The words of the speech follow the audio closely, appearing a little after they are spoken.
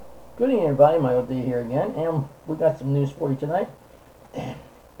Good evening, everybody. Michael D here again, and we got some news for you tonight.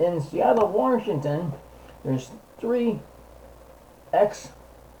 In Seattle, Washington, there's 3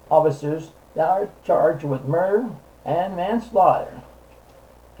 ex-officers that are charged with murder and manslaughter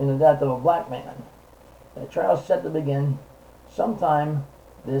in the death of a black man. The trial is set to begin sometime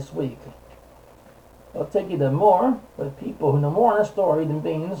this week. I'll take you to more with people who know more on the story than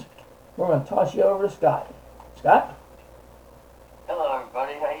Beans. We're going to toss you over to Scott. Scott? Hello,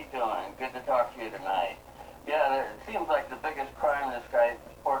 everybody. How you doing? Good to talk to you tonight. Yeah, it seems like the biggest crime this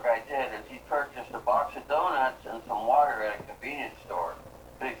poor guy did is he purchased a box of donuts and some water at a convenience store.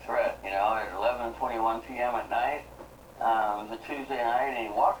 Big threat, at 11:21 p.m. at night. It was a Tuesday night, and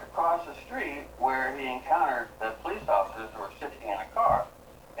he walked across the street where he encountered the police officers who were sitting in a car.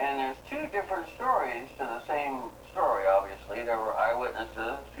 And there's 2 different stories to the same story, obviously. There were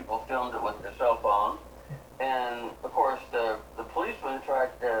eyewitnesses. People filmed it with their cell phones. And, of course, the policeman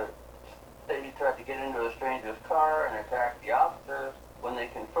tried to get into a stranger's car and attack the officers when they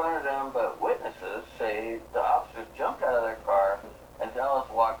confronted him, but witnesses say the officers jumped out of their car as Ellis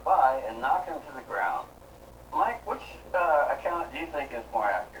walked by and knocked him to the ground. Mike, which account do you think is more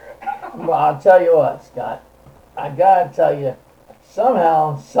accurate? Well, I'll tell you what, Scott. I gotta tell you,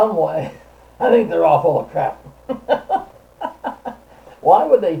 somehow, some way, I think they're all full of crap. Why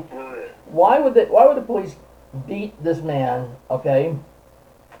would the police beat this man, okay?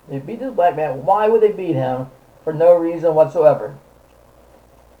 They beat this black man. Why would they beat him for no reason whatsoever?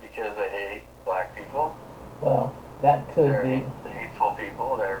 Because they hate black people. Well, that could be. They're hateful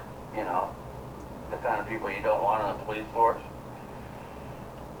people. They're, the kind of people you don't want on the police force.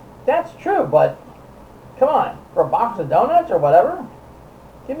 That's true, but come on, for a box of donuts or whatever?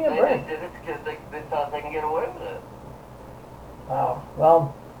 Give me a break. They did it because they thought they can get away with it. Wow.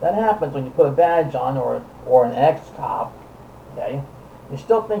 Well, that happens when you put a badge on or an ex-cop, okay? You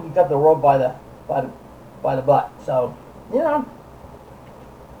still think you got the world by the butt. So,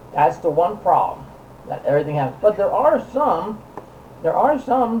 that's the one problem that everything happens. But there are some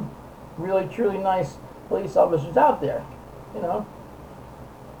really truly nice police officers out there,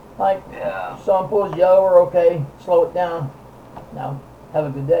 Like, someone pulls you over, okay, slow it down. Now, have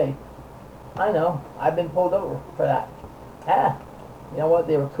a good day. I know, I've been pulled over for that. You know what?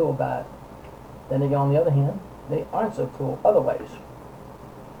 They were cool about it. Then again, on the other hand, they aren't so cool other ways.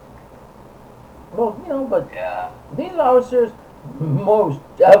 Well, but these officers most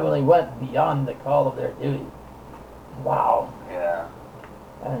definitely went beyond the call of their duty. Wow. Yeah.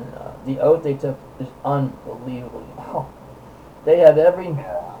 And the oath they took is unbelievable. Wow. They have every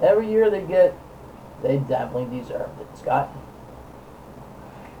year they get, they definitely deserved it. Scott?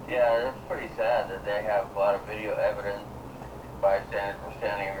 Yeah, it's pretty sad that they have a lot of video evidence. Bystanders were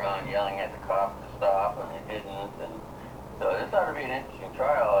standing around yelling at the cops to stop, and they didn't. And so this ought to be an interesting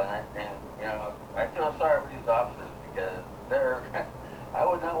trial. And I feel sorry for these officers because I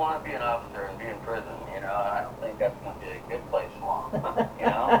would not want to be an officer and be in prison. I don't think that's going to be a good place for them.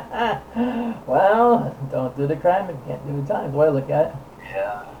 Well, don't do the crime and can't do the time. The way I look at it.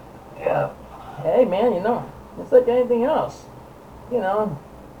 Yeah. But, hey, man, it's like anything else.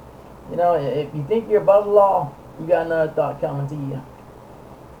 If you think you're above the law, you got another thought coming to you.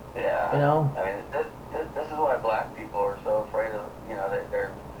 Yeah. I mean, this is why black people are so afraid of,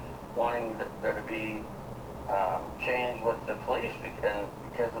 they're wanting there to be change with the police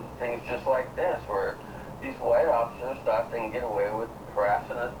because of things just like this, where these white officers thought they can get away with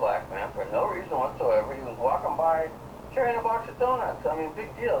harassing this black man for no reason whatsoever. He was walking by carrying a box of donuts. I mean,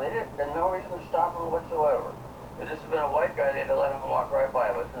 big deal. There's no reason to stop him whatsoever. If this had been a white guy, they'd have let him walk right by,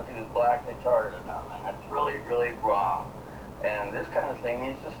 but since he was black, they charged him. And that's really, really wrong. And this kind of thing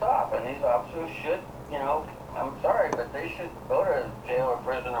needs to stop. And these officers should, I'm sorry, but they should go to jail or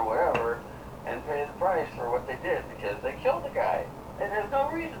prison or whatever and pay the price for what they did because they killed the guy. And there's no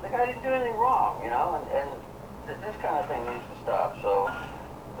reason. The guy didn't do anything wrong, and this kind of thing needs to stop. So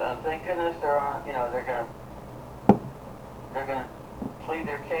thank goodness they're going to plead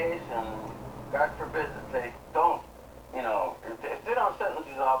their case, and God forbid that they don't, if they don't sentence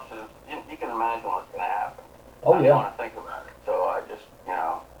these officers, you can imagine what's going to happen. Oh, I yeah. don't want to think about it. So I just,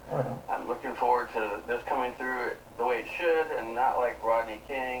 I'm looking forward to this coming through the way it should and not like Rodney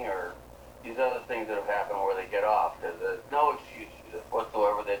King or these other things that have happened where they get off. There's no excuse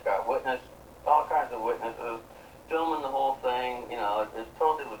whatsoever. They've got all kinds of witnesses, filming the whole thing. It was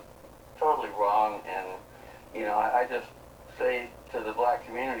totally wrong. And, I just say to the black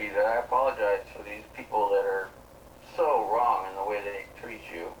community that I apologize for these people that are so wrong in the way they treat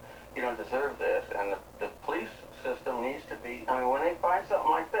you. You don't deserve this. And the police system needs to be, when they find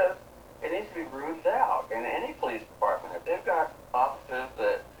something like this, it needs to be rooted out in any police department. If they've got officers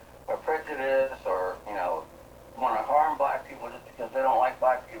that are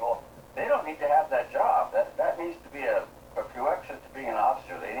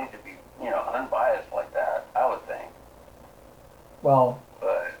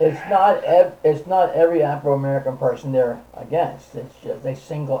it's not every Afro-American person they're against. It's just they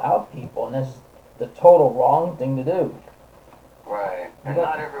single out people, and this is the total wrong thing to do. Right. And But-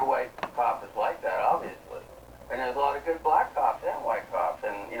 not every white cop is like that, obviously. And there's a lot of good black cops and white cops.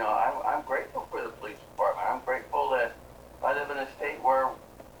 And, you know, I'm grateful for the police department. I'm grateful that I live in a state where,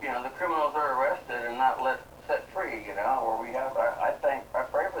 you know, the criminals are arrested and not set free, you know, where we have, I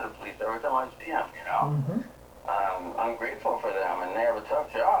pray for the police every time I see them, you know. Mm-hmm. I'm grateful for them, and they have a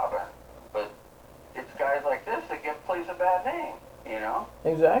tough job. But it's guys like this that give police a bad name, you know.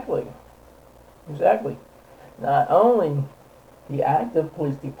 Exactly. Exactly. Not only the active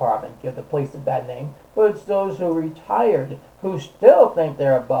police department give the police a bad name, but it's those who retired who still think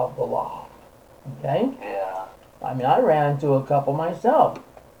they're above the law. Okay? Yeah. I mean, I ran into a couple myself,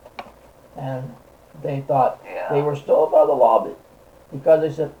 and they thought Yeah. they were still above the law because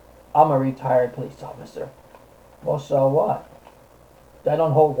they said, I'm a retired police officer. Well, so what? That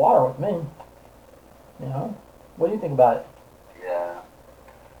don't hold water with me. You know? What do you think about it? Yeah,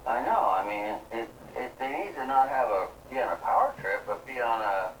 I know. I mean, they need to not be on a power trip, but be on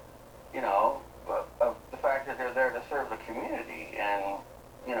a, you know, the fact that they're there to serve the community and,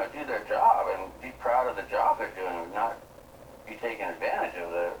 you know, do their job and be proud of the job they're doing, not be taking advantage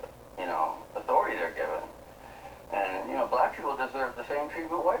of the, you know, authority they're given. And, you know, black people deserve the same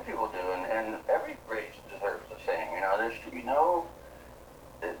treatment white people do, and every race deserves the same. You know, there should be no.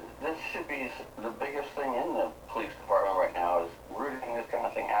 This should be the biggest thing in the police department right now is rooting this kind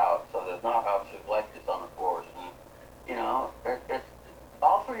of thing out, so there's not officers like this on the force. And you know, it's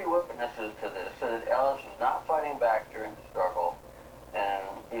all three witnesses to this said that Ellis was not fighting back during the struggle, and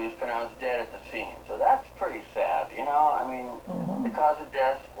he was pronounced dead at the scene. So that's pretty sad. You know, I mean, the cause of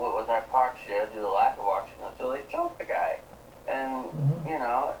death was hypoxia due to lack of oxygen, so they choked the guy, and you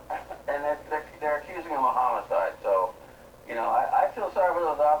know, and they're accusing him of homicide. So. You know, I feel sorry for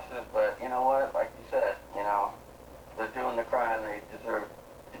those officers, but you know what? Like you said, you know, they're doing the crime. They deserve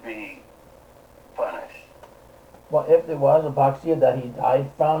to be punished. Well, if there was hypoxia that he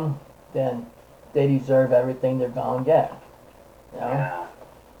died from, then they deserve everything they're gonna get. You know? Yeah.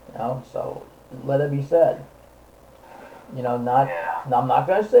 You know, so let it be said. You know, Yeah. I'm not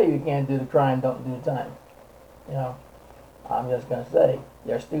gonna say you can't do the crime, don't do the time. You know, I'm just gonna say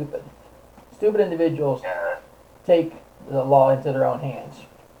they're stupid. Stupid individuals Yeah. take the law into their own hands.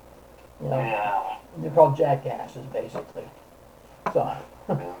 You know, Yeah. they're called jackasses, basically. So,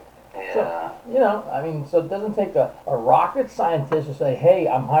 Yeah. you know, I mean, so it doesn't take a rocket scientist to say, hey,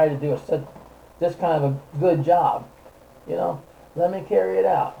 I'm hired to do this kind of a good job. You know, let me carry it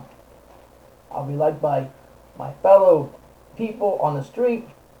out. I'll be liked by my fellow people on the street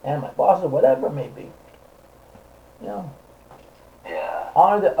and my bosses, whatever it may be. You know, Yeah.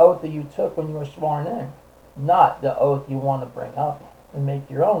 honor the oath that you took when you were sworn in, not the oath you want to bring up and make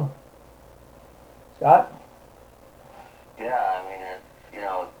your own. Scott? Yeah. I mean, you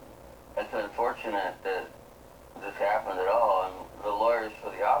know, it's unfortunate that this happened at all, and the lawyers for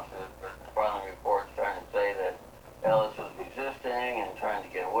the officers were filing reports trying to say that Ellis was resisting and trying to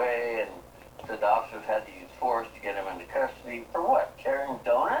get away, and said the officers had to use force to get him into custody. For what? Carrying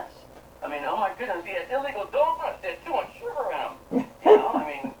donuts? I mean, oh my goodness, he had illegal donuts. They had too much sugar in them. You know, I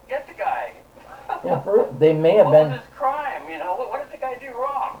mean, get the guy. Yeah, they may have What been. was his crime? You know, what did the guy do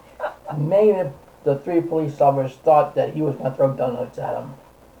wrong? Maybe the three police officers thought that he was going to throw donuts at him.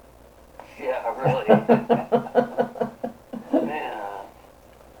 Yeah, really. Man.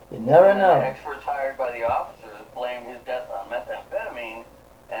 You never And the know. experts hired by the officers blamed his death on methamphetamine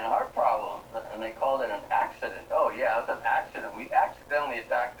and heart problems, and they called it an accident. Oh yeah, it was an accident. We accidentally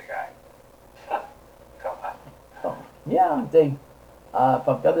attacked the guy. Come on. Oh, yeah, if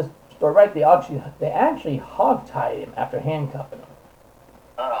I've got this story right, they actually hogtied him after handcuffing him.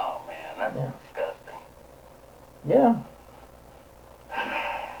 Oh man, that's Yeah. disgusting. Yeah.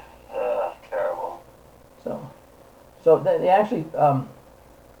 Terrible. So they actually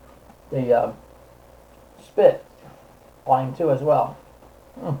spit on him too as well.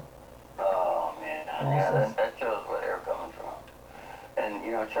 Oh man, yeah, that shows where they're coming from. And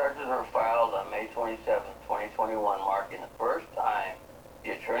you know, charges were filed on May 27th, 2021, marking the first time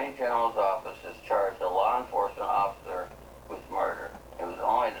the Attorney General's office has charged a law enforcement officer with murder. It was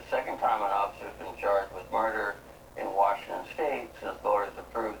only the second time an officer has been charged with murder in Washington State since voters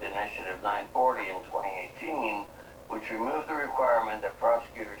approved Initiative 940 in 2018, which removed the requirement that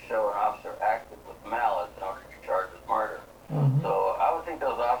prosecutors show an officer acted with malice in order to be charged with murder. Mm-hmm. So I would think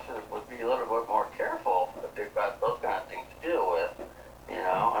those officers would be a little bit more careful if they've got those kind of things to deal with. You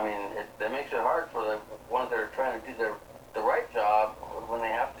know, I mean, it makes it hard for the ones that are trying to do the right job when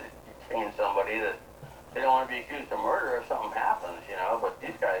they have to detain somebody that they don't want to be accused of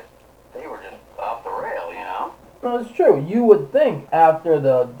Well, it's true. You would think after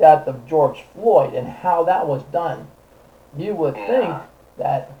the death of George Floyd and how that was done, you would think Yeah.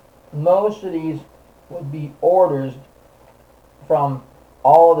 that most of these would be orders from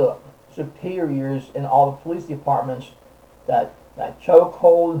all the superiors in all the police departments that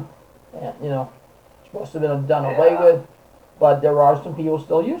chokehold and supposed to have been done away Yeah. with, but there are some people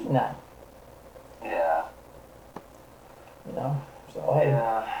still using that. Yeah. You know, so hey,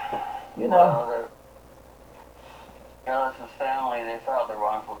 Yeah. you know, Well, this family, they filed a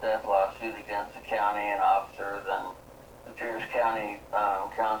wrongful death lawsuit against the county and officers, and the Pierce County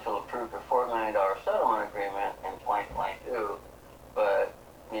Council approved a $4 million settlement agreement in 2022. But,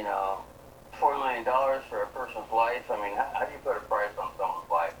 $4 million for a person's life, I mean, how do you put a price on someone's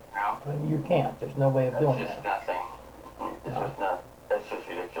life, you can't. There's no way of That's doing just that. nothing. It's No, just not, that's just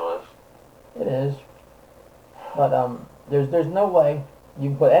ridiculous. it is, but there's no way you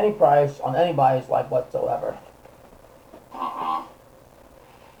can put any price on anybody's life whatsoever. Mm-hmm.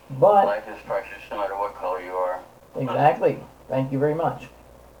 But Life is precious no matter what color you are. exactly. Thank you very much.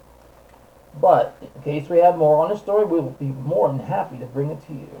 But in case we have more on the story, we will be more than happy to bring it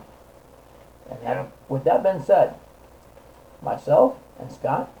to you. And Yep. with that being said, myself and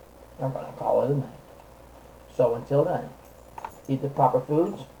Scott are going to call it a night. So until then, eat the proper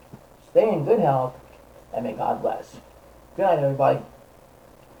foods, stay in good health, and may God bless. Good night, everybody.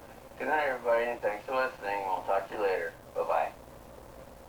 Good night, everybody, and thanks for listening. We'll talk to you later. Bye-bye.